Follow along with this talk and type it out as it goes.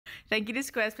Thank you to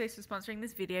Squarespace for sponsoring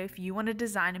this video. If you want to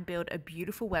design and build a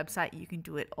beautiful website, you can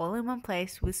do it all in one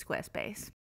place with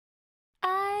Squarespace.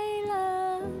 I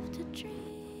love to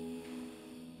dream.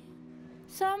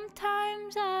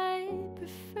 Sometimes I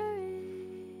prefer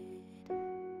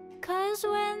it, 'cause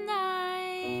when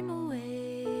I'm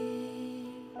awake,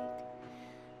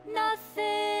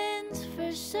 nothing's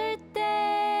for certain.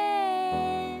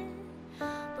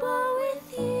 But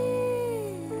with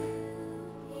you,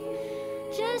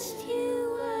 just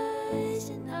you was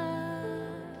enough.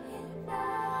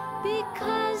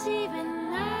 Because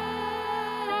even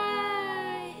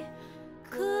I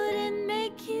couldn't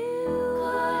make you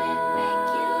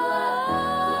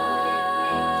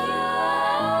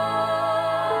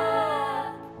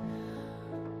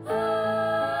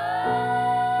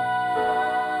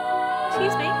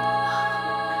Excuse me.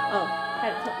 Oh, I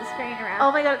had to flip the screen around.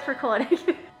 Oh my god, it's recording.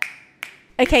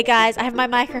 Okay guys, I have my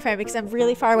microphone because I'm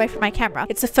really far away from my camera.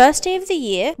 It's the first day of the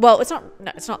year. Well, it's not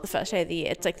the first day of the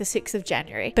year. It's like the 6th of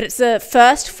January. But it's the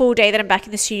first full day that I'm back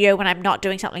in the studio when I'm not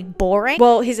doing something boring.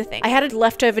 Well, here's the thing. I had a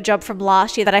leftover job from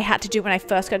last year that I had to do when I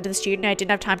first got into the studio and I didn't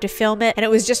have time to film it. And it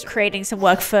was just creating some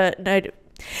work for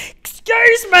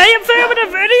Excuse me, I'm filming a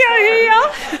video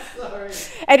here. Sorry.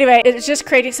 Anyway, it's just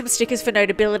creating some stickers for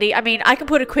Notability. I mean, I can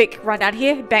put a quick rundown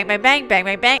here. Bang, bang, bang, bang,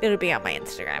 bang, bang. It'll be on my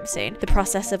Instagram soon. The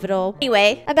process of it all.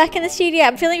 Anyway, I'm back in the studio.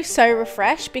 I'm feeling so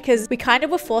refreshed because we kind of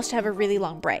were forced to have a really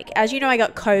long break. As you know, I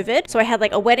got COVID. So I had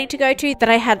like a wedding to go to. Then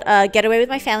I had a getaway with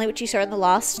my family, which you saw in the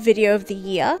last video of the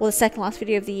year. Well, the second last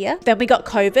video of the year. Then we got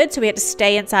COVID. So we had to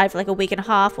stay inside for like a week and a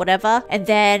half, whatever. And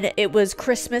then it was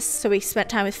Christmas. So we spent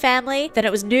time with family. Then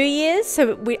it was New Year's.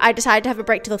 So I decided to have a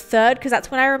break till the 3rd because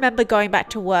that's when I remember going back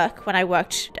to work when I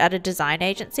worked at a design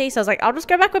agency. So I was like, I'll just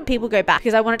go back when people go back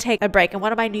because I want to take a break. And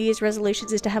one of my New Year's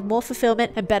resolutions is to have more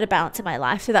fulfillment and better balance in my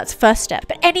life. So that's first step.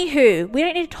 But anywho, we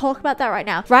don't need to talk about that right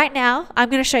now. Right now, I'm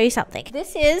going to show you something.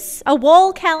 This is a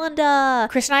wall calendar.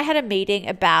 Chris and I had a meeting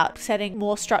about setting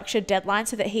more structured deadlines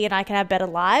so that he and I can have better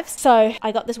lives. So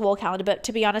I got this wall calendar, but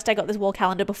to be honest, I got this wall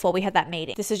calendar before we had that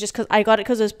meeting. This is just because I got it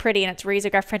because it was pretty and it's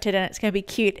risograph printed and it's going to be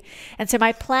cute. And so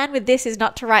my plan with this is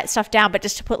not to write stuff down, but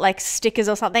just to put like stickers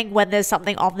or something when there's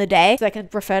something on the day so I can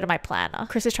refer to my planner.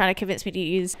 Chris is trying to convince me to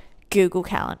use Google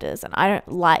calendars and I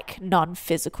don't like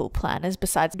non-physical planners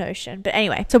besides Notion. But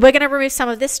anyway, so we're going to remove some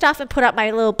of this stuff and put up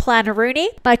my little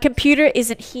planner-rooney. My computer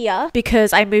isn't here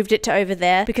because I moved it to over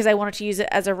there because I wanted to use it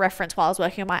as a reference while I was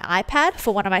working on my iPad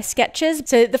for one of my sketches.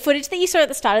 So the footage that you saw at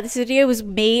the start of this video was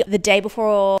me the day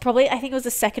before, probably I think it was the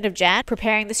 2nd of Jan,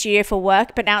 preparing the studio for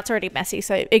work, but now it's already messy.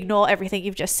 So ignore everything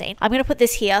you've just seen. I'm going to put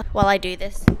this here while I do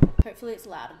this. Hopefully it's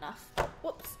loud enough.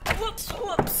 Whoops, whoops,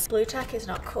 whoops. Blue tack is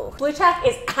not cool. Blue tack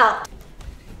is out.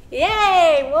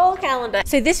 Yay, wall calendar.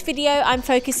 So this video, I'm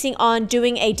focusing on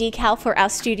doing a decal for our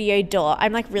studio door.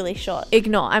 I'm like really short.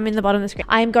 Ignore, I'm in the bottom of the screen.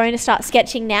 I'm going to start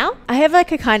sketching now. I have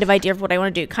like a kind of idea of what I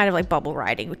want to do, kind of like bubble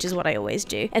writing, which is what I always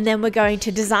do. And then we're going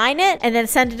to design it and then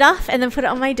send it off and then put it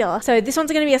on my door. So this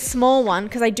one's going to be a small one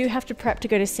because I do have to prep to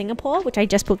go to Singapore, which I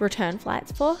just booked return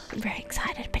flights for. I'm very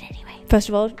excited, but anyway. First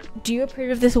of all, do you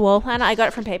approve of this wall planner? I got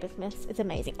it from Papersmiths. It's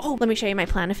amazing. Oh, let me show you my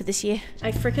planner for this year.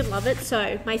 I freaking love it.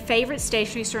 So my favorite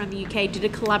stationery store in the UK did a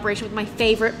collaboration with my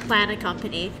favorite planner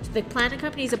company. So the planner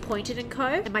company is Appointed & Co.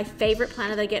 And my favorite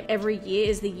planner they get every year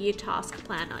is the Year Task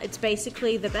Planner. It's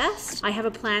basically the best. I have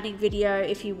a planning video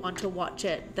if you want to watch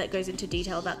it that goes into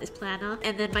detail about this planner.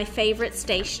 And then my favorite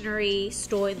stationery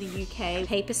store in the UK,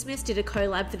 Papersmiths, did a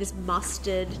collab for this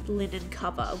mustard linen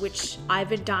cover, which I've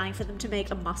been dying for them to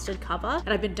make a mustard cover. And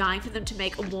I've been dying for them to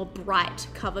make a more bright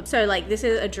cover. So like this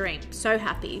is a dream. So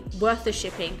happy. Worth the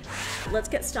shipping. Let's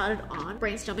get started on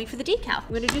brainstorming for the decal. I'm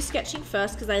going to do sketching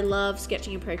first because I love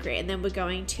sketching in Procreate. And then we're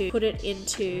going to put it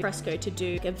into Fresco to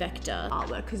do a vector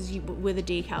artwork because with a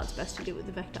decal it's best to do it with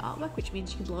the vector artwork, which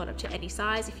means you can blow it up to any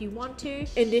size if you want to.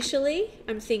 Initially,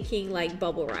 I'm thinking like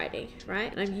bubble writing,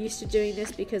 right? And I'm used to doing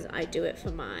this because I do it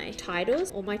for my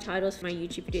titles. All my titles for my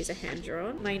YouTube videos are hand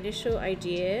drawn. My initial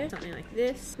idea, something like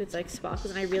this with like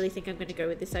sparkles, and I really think I'm going to go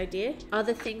with this idea.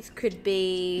 Other things could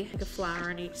be like a flower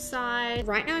on each side.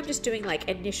 Right now I'm just doing like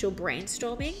initial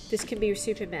brainstorming. This can be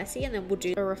super messy and then we'll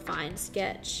do a refined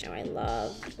sketch. Oh, I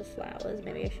love the flowers.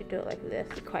 Maybe I should do it like this.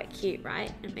 It's quite cute,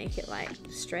 right? And make it like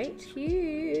straight.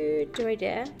 Cute. Do I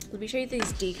dare? Let me show you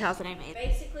these decals that I made.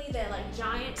 Basically they're like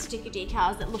giant sticker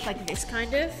decals that look like this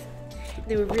kind of.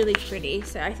 They were really pretty,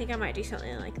 so I think I might do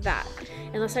something like that.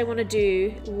 Unless I want to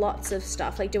do lots of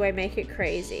stuff. Like, do I make it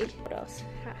crazy? What else?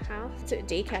 How? So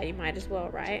decal, you might as well,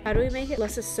 right? How do we make it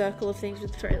less a circle of things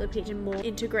with furrylittlepeach and more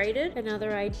integrated?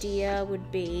 Another idea would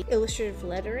be illustrative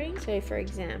lettering. So for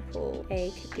example,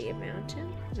 A could be a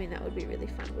mountain. I mean, that would be really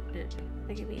fun, wouldn't it?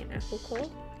 That could be an apple core,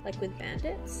 like with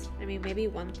bandits. I mean, maybe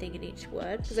one thing in each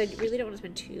word, because I really don't want to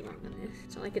spend too long on this.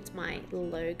 It's not like it's my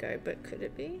logo, but could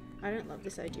it be? I don't love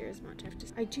this idea as much.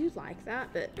 I do like that,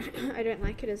 but I don't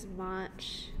like it as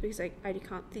much because I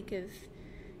can't think of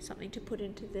something to put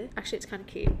into this. Actually, it's kind of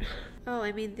cute. Oh,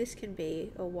 I mean, this can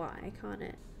be a Y, can't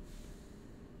it?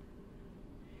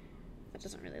 That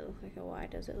doesn't really look like a Y,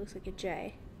 does it? It looks like a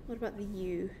J. What about the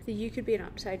U? The U could be an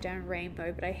upside down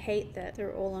rainbow, but I hate that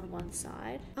they're all on one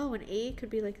side. Oh, an E could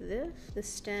be like this. The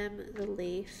stem, the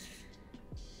leaf,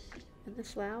 and the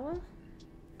flower.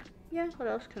 Yeah, what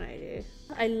else can I do?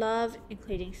 I love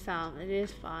including some. It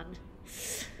is fun.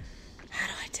 How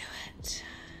do I do it?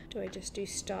 Do I just do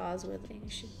stars where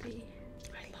things should be?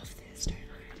 I love this, don't I?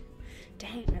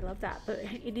 Dang, I love that, but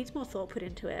it needs more thought put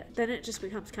into it. Then it just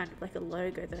becomes kind of like a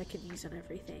logo that I can use on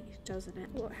everything, doesn't it?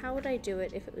 Well, how would I do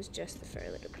it if it was just the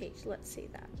furrylittlepeach? Let's see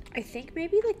that. I think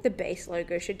maybe like the base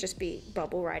logo should just be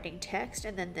bubble writing text,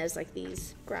 and then there's like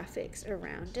these graphics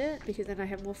around it, because then I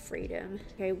have more freedom.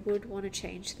 I would want to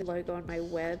change the logo on my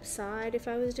website if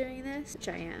I was doing this, which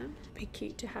I am. It'd be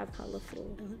cute to have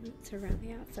colorful elements around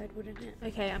the outside, wouldn't it?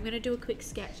 Okay, I'm gonna do a quick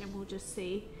sketch and we'll just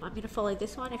see. I'm gonna follow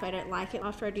this one. If I don't like it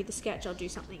after I do the sketch, I'll do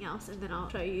something else, and then I'll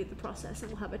show you the process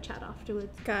and we'll have a chat afterwards.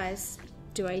 Guys,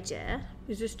 do I dare?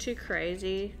 Is this too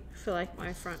crazy for like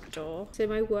my front door? So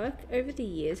my work over the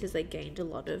years has like gained a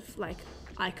lot of like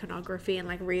iconography and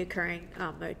like reoccurring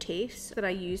motifs that I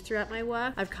use throughout my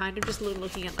work. I've kind of just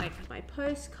looking at like my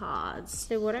postcards.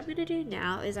 So what I'm going to do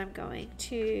now is I'm going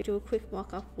to do a quick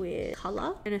mock-up with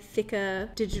color and a thicker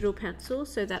digital pencil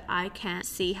so that I can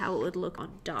see how it would look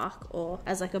on dark or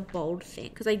as like a bold thing,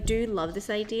 because I do love this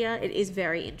idea. It is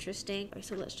very interesting.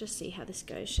 So let's just see how this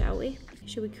goes, shall we?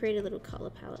 Should we create a little color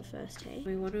palette first, hey?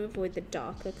 We want to avoid the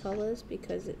darker colors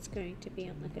because it's going to be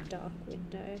on like a dark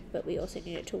window, but we also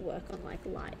need it to work on like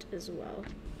light as well.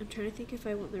 I'm trying to think if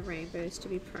I want the rainbows to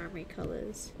be primary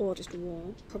colors or just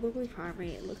warm. Probably primary.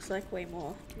 It looks like way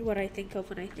more what I think of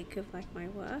when I think of like my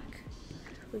work.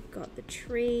 We've got the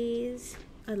trees.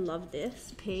 I love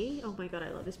this P. Oh my god, I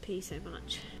love this P so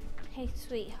much. Hey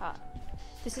sweetheart,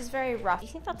 this is very rough. Do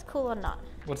you think that's cool or not?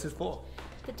 What's this for?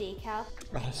 The decal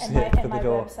and my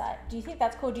website. Do you think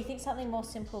that's cool? Do you think something more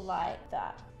simple like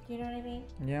that? Do you know what I mean?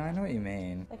 Yeah, I know what you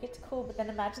mean. Like, it's cool, but then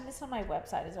imagine this on my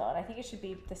website as well, and I think it should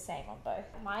be the same on both.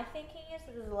 My thinking is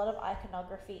that there's a lot of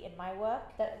iconography in my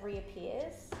work that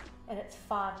reappears, and it's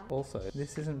fun. Also,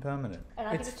 this isn't permanent. And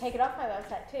I can just take it off my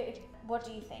website too. What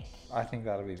do you think? I think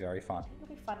that'll be very fun. I think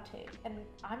it'll be fun too. And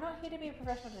I'm not here to be a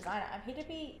professional designer. I'm here to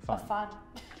be fun.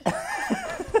 Do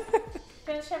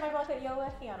you want to share my blog that you're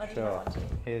working on, or do you not want to?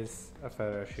 Here's a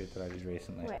photo shoot that I did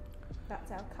recently. Wait,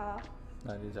 that's our car.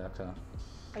 That is our car.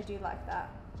 I do like that.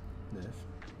 This?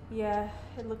 Yeah,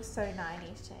 it looks so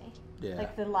 90s to me. Yeah.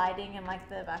 Like the lighting and like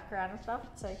the background and stuff.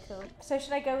 So cool. So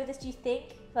should I go with this, do you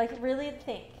think? Like really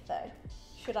think though.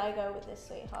 Should I go with this,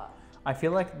 sweetheart? I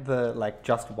feel like the like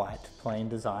just white plain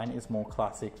design is more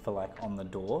classic for like on the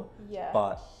door. Yeah.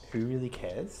 But who really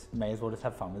cares? May as well just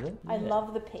have fun with it. I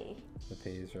love the P. The P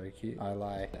is very cute. I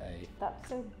like A. That's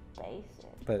so basic.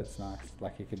 But it's nice.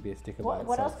 Like it could be a sticker by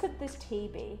What itself. else could this T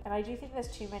be? And I do think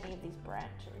there's too many of these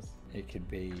branches. It could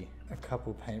be a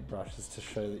couple paintbrushes to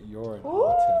show that you're an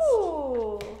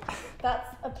Ooh! artist.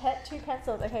 That's a pet, 2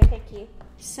 pencils. Okay, thank you.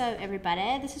 So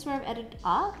everybody, this is where I've edited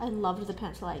art. I loved the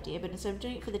pencil idea, but instead of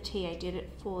doing it for the T, I did it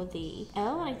for the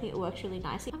L, and I think it works really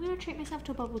nicely. I'm gonna treat myself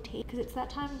to a bubble tea because it's that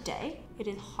time of day. It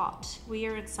is hot. We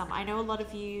are in summer. I know a lot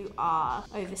of you are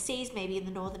overseas, maybe in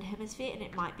the northern hemisphere, and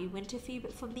it might be winter for you,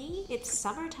 but for me, it's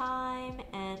summertime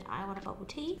and I want a bubble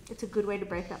tea. It's a good way to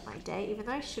break up my day, even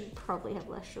though I should probably have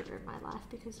less sugar in my life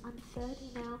because I'm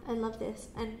 30 now. I love this.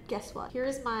 And guess what? Here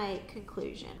is my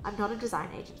conclusion. I'm not a design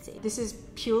agency. This is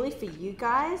purely for you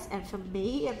guys and for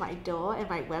me and my door and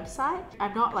my website.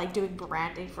 I'm not like doing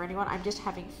branding for anyone. I'm just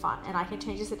having fun and I can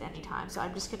change this at any time. So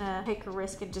I'm just gonna take a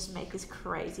risk and just make this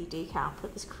crazy decal and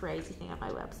put this crazy thing on my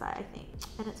website, I think.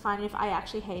 And it's fine if I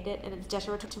actually hate it and it's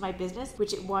detrimental to my business,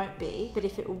 which it won't be. But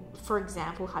if it, for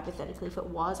example, hypothetically, if it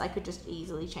was, I could just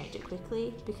easily change it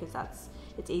quickly because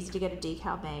it's easy to get a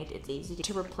decal made. It's easy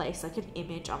to replace like an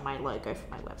image on my logo for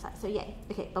my website. So yay.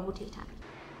 Okay, bubble tea time.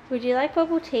 Would you like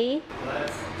bubble tea?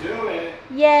 Let's do it.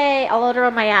 Yay, I'll order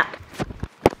on my app.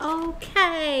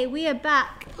 Okay, we are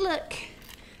back. Look,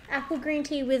 apple green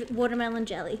tea with watermelon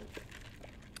jelly.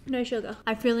 No sugar.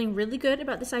 I'm feeling really good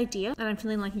about this idea and I'm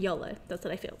feeling like YOLO. That's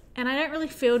what I feel. And I don't really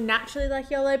feel naturally like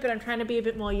YOLO, but I'm trying to be a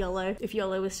bit more YOLO, if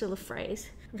YOLO was still a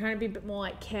phrase. I'm trying to be a bit more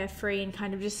like carefree and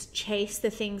kind of just chase the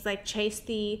things, like chase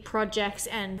the projects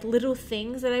and little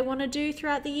things that I want to do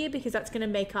throughout the year, because that's going to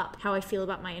make up how I feel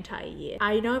about my entire year.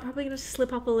 I know I'm probably going to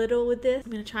slip up a little with this.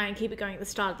 I'm going to try and keep it going at the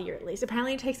start of the year at least.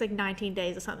 Apparently it takes like 19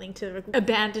 days or something to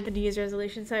abandon a New Year's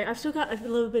resolution. So I've still got a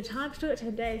little bit of time, still got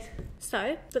 10 days.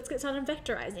 So let's get started on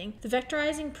vectorizing. The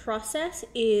vectorizing process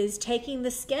is taking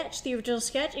the sketch, the original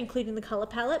sketch, including the color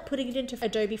palette, putting it into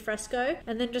Adobe Fresco,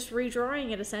 and then just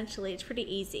redrawing it essentially. It's pretty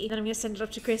easy. Then I'm going to send it off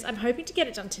to Chris. I'm hoping to get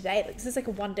it done today. Like, this is like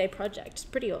a one-day project. It's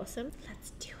pretty awesome. Let's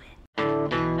do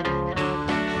it.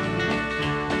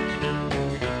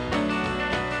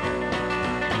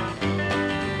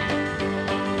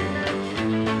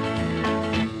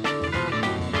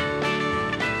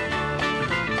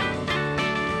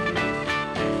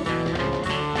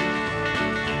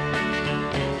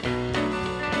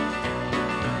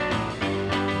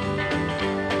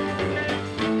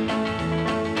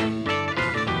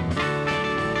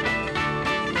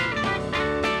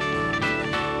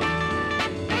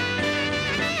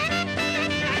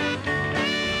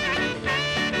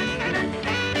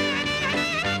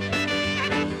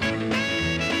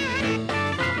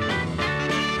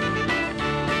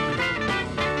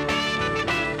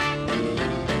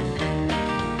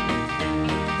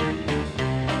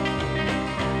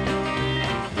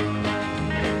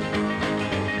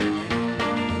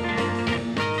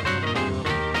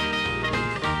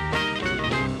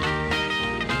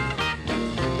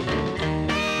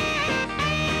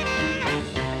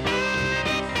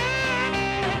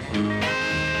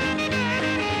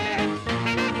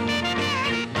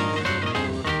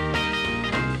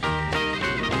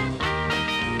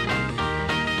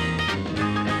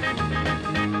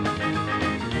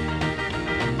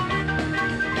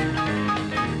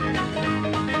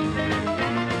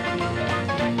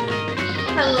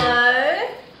 Hello?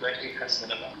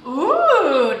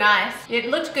 Ooh, nice. It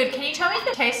looked good. Can you tell me if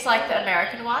it tastes like the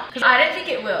American one? Because I don't think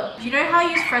it will. You know how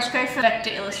I use Fresco for vector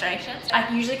illustrations? I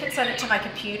usually can send it to my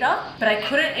computer, but I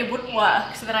couldn't, it wouldn't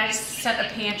work. So then I just sent a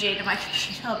PNG to my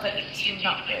computer, but it's still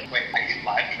not good. Wait, are you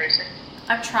live tracing?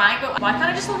 I'm trying, but why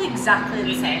can't I just look exactly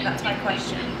the same? That's my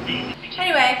question.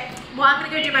 Anyway, well, I'm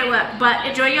gonna go do my work, but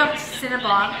enjoy your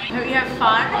Cinnabon. Hope you have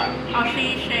fun. I'll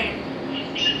see you soon.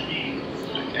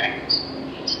 Okay.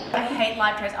 I hate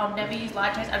live trace. I'll never use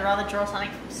live trace. I'd rather draw something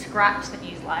from scratch than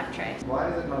use live trace. Why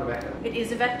is it not a vector? It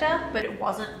is a vector, but it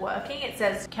wasn't working. It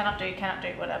says cannot do,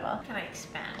 whatever. Can I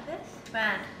expand this?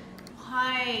 Expand.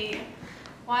 Why?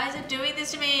 Why is it doing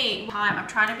this to me? I'm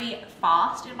trying to be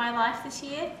fast in my life this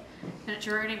year, and it's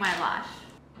ruining my life.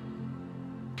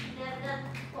 Never done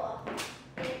this before.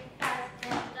 It has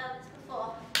never done this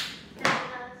before. Never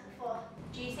done this before.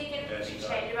 Do you think anything should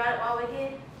change about it while we're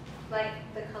here? Like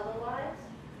the color wise?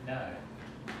 No.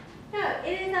 No,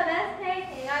 it is the best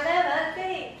painting I've ever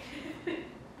seen.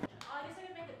 Oh, I guess I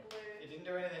can make it blue. It didn't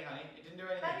do anything, honey. It didn't do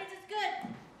anything. That means it's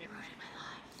good. You're ruining my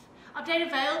life. Update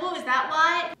available, is that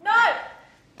why? No!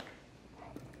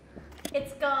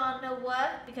 It's gonna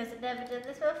work because it never did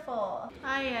this before.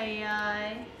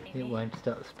 Ay. It won't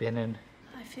stop spinning.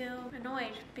 I feel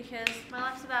annoyed because my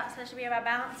life's supposed to be about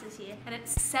balance this year, and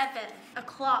it's 7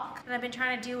 o'clock, and I've been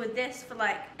trying to deal with this for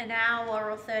like an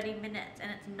hour or 30 minutes, and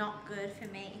it's not good for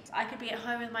me. So I could be at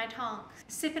home with my tongs,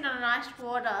 sipping on iced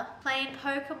water, playing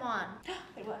Pokemon.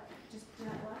 Wait, what? Just do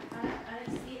that work? I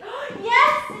don't see it.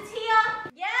 Yes, it's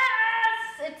here.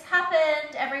 Yes, it's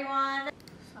happened, everyone.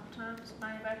 Sometimes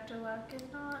my vector work is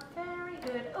not very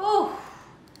good. Ooh,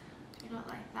 do not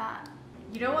like that.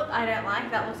 You know what I don't like?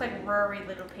 That looks like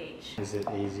furrylittlepeach. Is it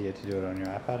easier to do it on your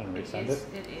iPad and resend it?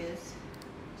 It is.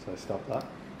 So stop that.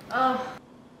 Oh.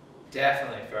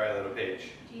 Definitely furrylittlepeach.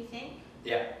 Do you think?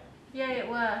 Yeah. Yeah, it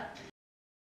worked.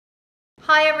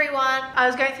 Hi everyone. I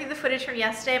was going through the footage from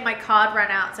yesterday and my card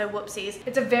ran out, so whoopsies.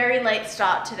 It's a very late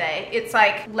start today. It's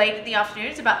like late in the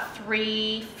afternoon. It's about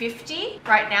 3:50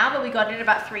 right now, but we got in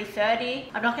about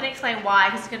 3:30. I'm not going to explain why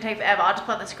because it's going to take forever. I'll just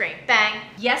put on the screen. Bang.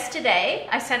 Yesterday,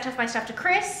 I sent off my stuff to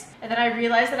Chris, and then I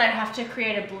realized that I have to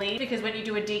create a bleed because when you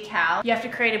do a decal, you have to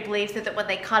create a bleed so that when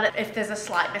they cut it, if there's a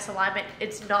slight misalignment,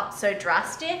 it's not so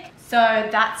drastic. So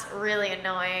that's really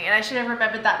annoying, and I should have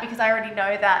remembered that because I already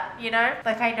know that, you know?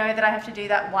 Like I know that I have to do do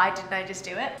that. Why didn't I just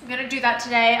do it? I'm gonna do that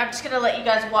today. I'm just gonna let you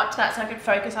guys watch that so I can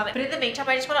focus on it. But in the meantime,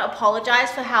 I just want to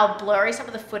apologize for how blurry some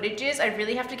of the footage is. I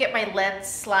really have to get my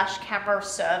lens / camera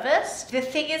serviced. The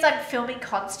thing is, I'm filming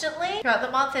constantly throughout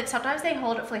the month, and sometimes they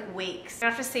hold it for like weeks. I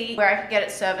have to see where I can get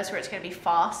it serviced, where it's gonna be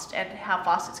fast and how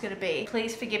fast it's gonna be.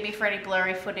 Please forgive me for any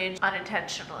blurry footage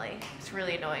unintentionally. It's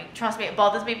really annoying. Trust me, it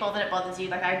bothers me more than it bothers you.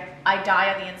 Like I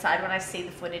die on the inside when I see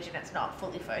the footage and it's not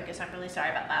fully focused. I'm really sorry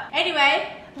about that.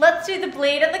 Anyway, let's do the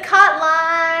bleed and the cut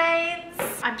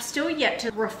lines. I'm still yet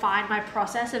to refine my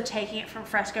process of taking it from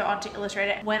Fresco onto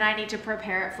Illustrator when I need to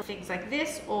prepare it for things like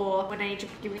this, or when I need to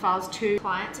give files to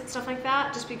clients and stuff like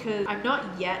that, just because I'm not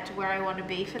yet where I want to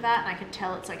be for that, and I can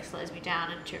tell it's like slows me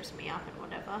down and trips me up and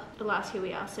whatever. Alas, here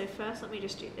we are. So first, let me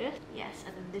just do this. Yes,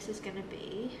 and then this is going to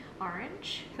be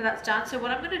orange. So that's done. So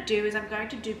what I'm going to do is I'm going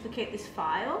to duplicate this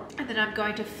file, and then I'm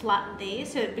going to flatten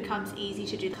these so it becomes easy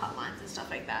to do cut lines and stuff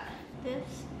like that.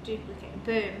 This, duplicate,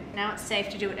 boom. Now it's safe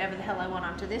to do whatever the hell I want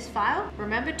onto this file.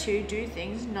 Remember to do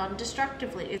things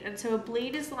non-destructively. And so a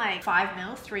bleed is like 5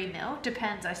 mil, 3 mil.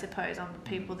 Depends, I suppose, on the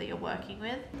people that you're working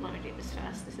with. Let me do this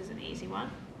first. This is an easy one.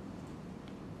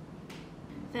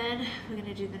 Then we're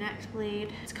gonna do the next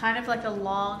bleed. It's kind of like a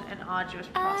long and arduous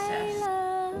process. I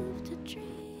love to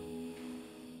dream.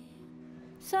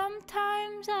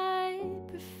 Sometimes I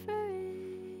prefer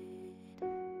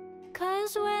it,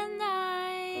 'cause when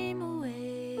I'm awake,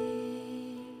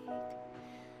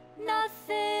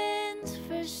 nothing's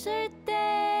for certain.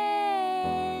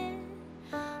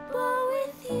 But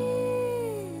with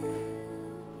you,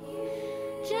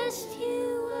 just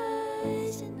you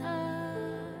was enough.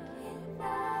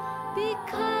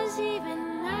 Because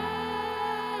even I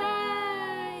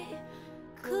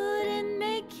couldn't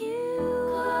make you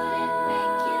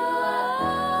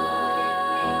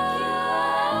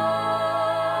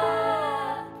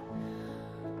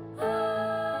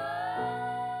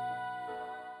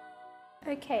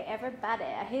Okay, everybody,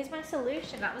 here's my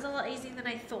solution. That was a lot easier than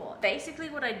I thought. Basically,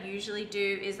 what I'd usually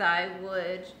do is I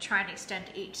would try and extend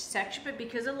each section, but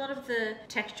because a lot of the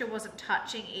texture wasn't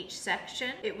touching each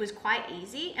section, it was quite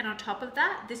easy. And on top of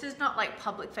that, this is not like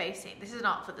public facing. This is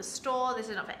not for the store. This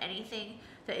is not for anything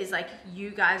that is like you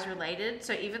guys related.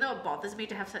 So even though it bothers me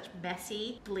to have such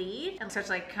messy bleed and such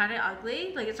like kind of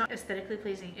ugly, like it's not aesthetically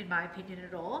pleasing in my opinion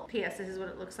at all. P.S. This is what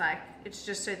it looks like. It's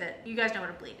just so that you guys know what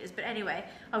a bleed is. But anyway,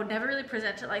 I would never really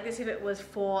present it like this if it was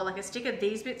for like a sticker.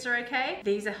 These bits are okay.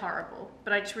 These are horrible.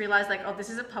 But I just realized like, oh,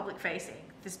 this isn't public facing,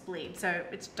 this bleed, so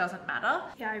it doesn't matter.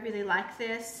 Yeah, I really like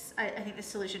this. I think this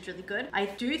solution's really good. I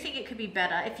do think it could be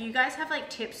better. If you guys have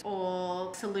like tips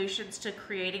or solutions to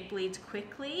creating bleeds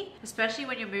quickly, especially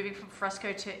when you're moving from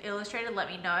Fresco to Illustrator, let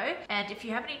me know. And if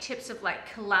you have any tips of like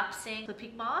collapsing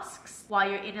clipping masks while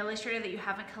you're in Illustrator that you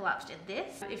haven't collapsed in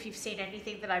this, if you've seen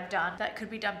anything that I've done that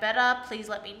could be done better, please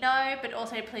let me know. But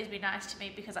also please be nice to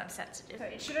me because I'm sensitive. So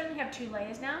it should only have 2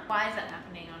 layers now. Why is that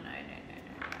happening? Oh no.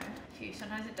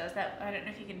 Sometimes it does that. I don't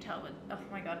know if you can tell, but oh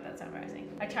my god, that's embarrassing.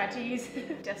 I tried to use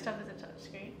desktop as a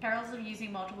touchscreen. Perils of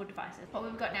using multiple devices. What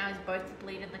we've got now is both the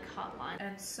bleed and the cut line.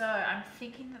 And so I'm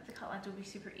thinking that the cut lines will be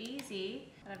super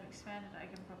easy. But I've expanded, I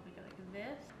can probably go like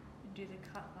this and do the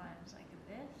cut lines like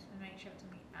this and make sure it's on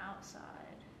the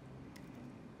outside.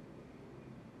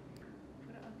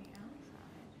 Put it on the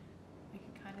outside. You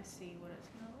can kind of see what it's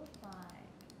gonna look like.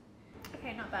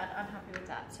 Okay, not bad. I'm happy with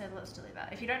that. So let's delete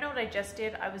that. If you don't know what I just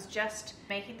did, I was just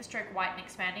making the stroke white and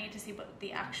expanding it to see what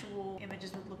the actual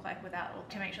images would look like without,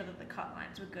 to make sure that the cut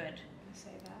lines were good.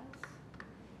 Save as.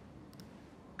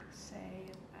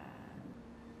 Save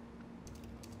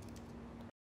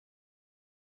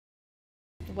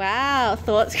as. Wow,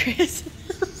 thoughts, Chris?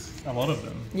 A lot of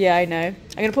them. Yeah, I know. I'm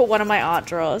gonna put one of my art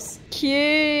drawers.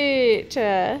 Cute.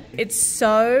 It's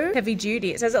so heavy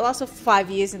duty. It says it lasts for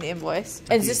 5 years in the invoice.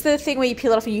 And is this the thing where you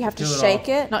peel it off and you have to shake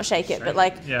it? Not shake it, but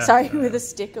like, yeah, sorry, with a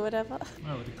stick or whatever.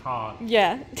 No, with a card.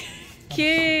 Yeah.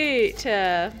 Cute.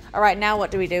 All right, now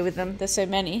what do we do with them? There's so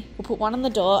many. We'll put one on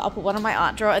the door. I'll put one on my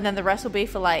art drawer, and then the rest will be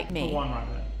for like me. Put one right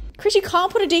there. Chris, you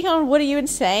can't put a decal on. What, are you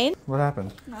insane? What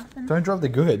happened? Nothing. Don't drop the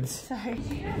goods. Sorry.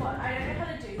 Do you know what? I don't know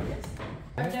how to do this.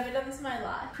 I've never done this in my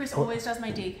life. Chris always does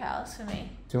my decals for me.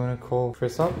 Do you want to call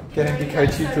Chris up? Get him to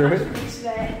coach you through it? Should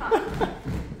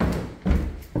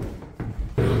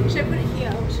I put it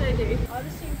here? What should I do? I'll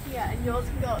just do here and yours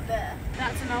can go up there.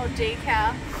 That's an old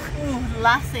decal. Ooh,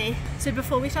 lassie. So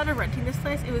before we started renting this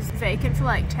place, it was vacant for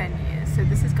like 10 years. So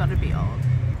this has got to be old.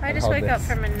 I just woke up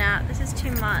from a nap. This is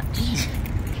too much.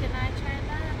 Can I try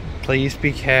that? Please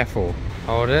be careful.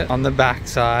 Hold it on the back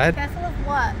side. Careful of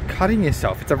what? Cutting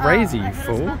yourself. It's a razor, you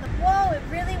fool. Whoa, it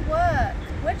really worked.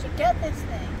 Where'd you get this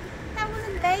thing? That was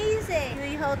was amazing. Will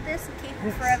you hold this and keep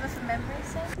it forever for memory's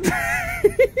sake?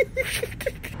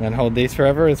 Then hold these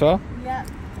forever as well? Yeah.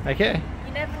 Okay.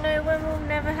 You never know when we'll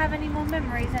never have any more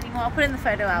memories anymore. I'll put it in the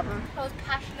photo album. I was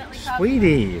passionately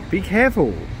Sweetie, be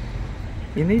careful.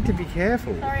 You need to be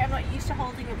careful. Sorry, I'm not used to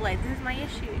holding a blade. This is my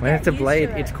issue. When it's a blade,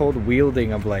 it's called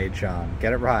wielding a blade, Sha'an.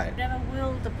 Get it right. I've never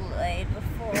wielded a blade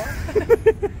before.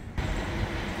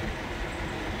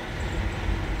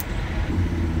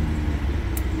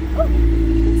 Oh,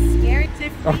 scary.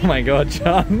 Oh my god,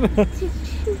 Sha'an.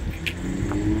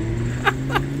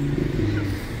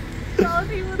 All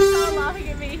people start laughing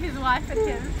at me, his wife and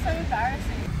him. It's so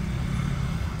embarrassing.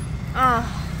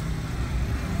 Oh.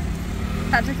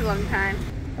 That took a long time.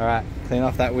 Alright, clean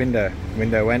off that window.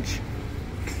 Window wench.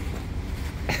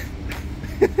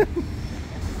 I'm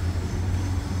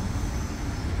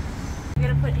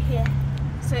gonna put it here.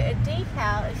 So a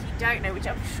decal, if you don't know, which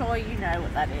I'm sure you know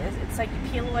what that is, it's like you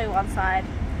peel away one side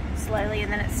slowly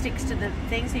and then it sticks to the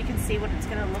thing so you can see what it's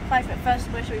gonna look like. But first,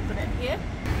 where should we put it? Here?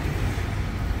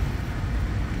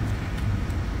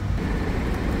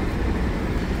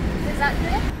 Is that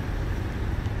good?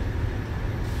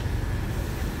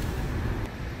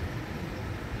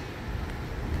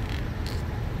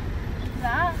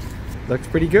 That? Looks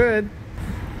pretty good.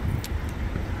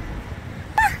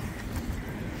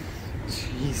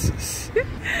 Jesus.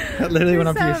 That literally went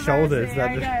up to your shoulders.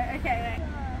 I know. Okay, wait.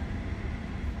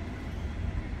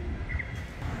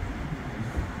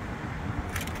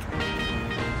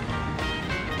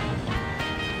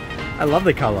 I love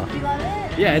the colour. You love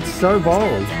it? Yeah, it's so bold.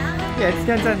 Stands out? Yeah, it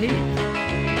stands out here.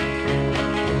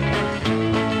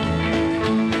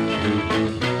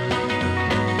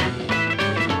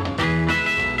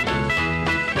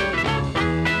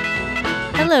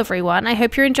 Hello everyone, I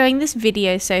hope you're enjoying this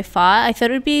video so far. I thought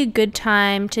it would be a good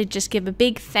time to just give a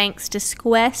big thanks to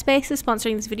Squarespace for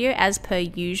sponsoring this video as per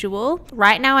usual.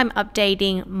 Right now I'm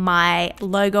updating my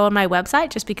logo on my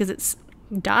website just because it's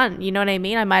done, you know what I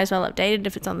mean? I might as well update it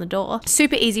if it's on the door.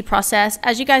 Super easy process.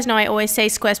 As you guys know, I always say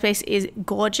Squarespace is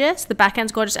gorgeous. The back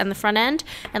end's gorgeous and the front end,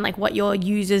 and like what your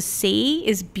users see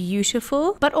is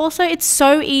beautiful. But also it's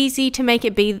so easy to make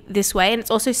it be this way, and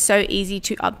it's also so easy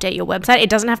to update your website. It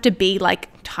doesn't have to be like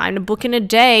time to book in a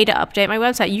day to update my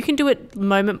website. You can do it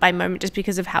moment by moment just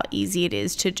because of how easy it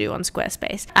is to do on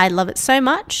Squarespace. I love it so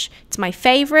much. It's my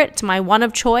favorite. It's my one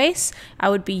of choice. I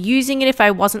would be using it if I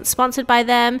wasn't sponsored by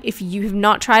them. If you have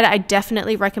not tried it, I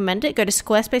definitely recommend it. Go to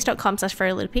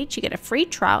squarespace.com/furrylittlepeach. You get a free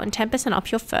trial and 10%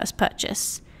 off your first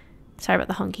purchase. Sorry about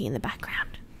the honking in the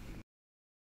background.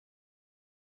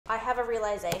 I have a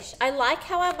realization. I like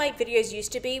how my videos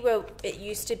used to be, where it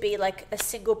used to be like a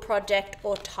single project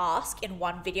or task in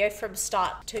one video from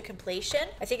start to completion.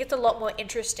 I think it's a lot more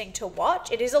interesting to watch.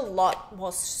 It is a lot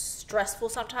more stressful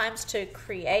sometimes to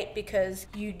create because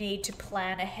you need to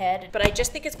plan ahead, but I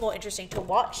just think it's more interesting to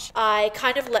watch. I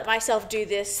kind of let myself do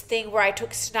this thing where I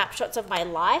took snapshots of my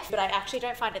life, but I actually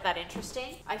don't find it that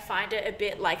interesting. I find it a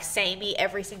bit like samey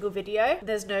every single video.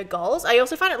 There's no goals. I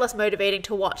also find it less motivating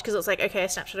to watch because it's like, okay, a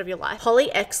snapshot of your life.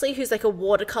 Holly Exley, who's like a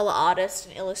watercolor artist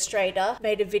and illustrator,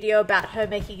 made a video about her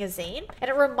making a zine, and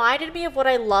it reminded me of what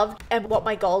I loved and what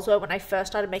my goals were when I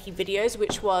first started making videos,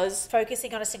 which was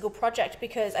focusing on a single project,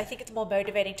 because I think it's more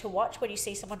motivating to watch when you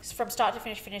see someone from start to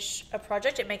finish a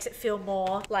project. It makes it feel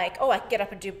more like, oh, I can get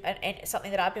up and do something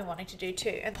that I've been wanting to do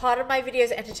too. And part of my videos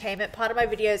are entertainment, part of my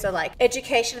videos are like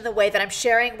education in the way that I'm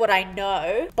sharing what I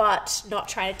know but not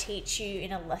trying to teach you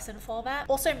in a lesson format.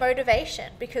 Also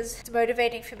motivation, because it's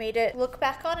motivating for me to look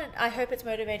back on, and I hope it's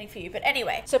motivating for you. But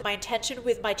anyway, so my intention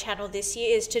with my channel this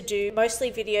year is to do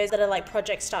mostly videos that are like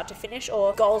projects start to finish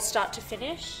or goals start to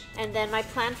finish. And then my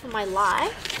plan for my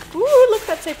life, ooh, look,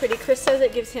 that's so pretty. Chris says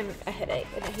it gives him a headache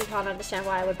and that he can't understand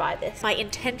why I would buy this. My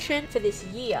intention for this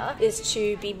year is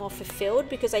to be more fulfilled,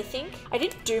 because I think I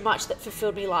didn't do much that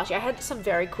fulfilled me last year. I had some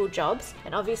very cool jobs,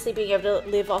 and obviously being able to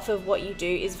live off of what you do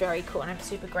is very cool, and I'm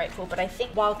super grateful. But I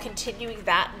think while continuing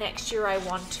that, next year I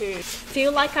want to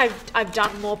feel like I've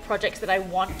done more projects that I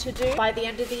want to do by the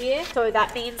end of the year. So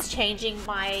that means changing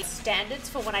my standards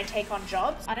for when I take on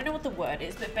jobs. I don't know what the word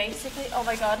is, but basically, oh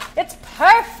my god, it's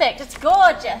perfect, it's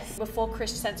gorgeous. Before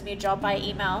Chris sends me a job by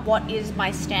email, what is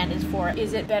my standards for it?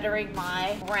 Is it bettering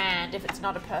my brand if it's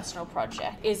not a personal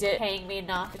project? Is it paying me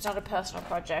enough if it's not a personal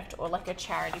project or like a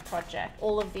charity project?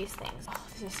 All of these things. Oh,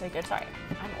 this is so good. Sorry,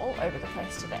 I'm all over the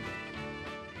place today.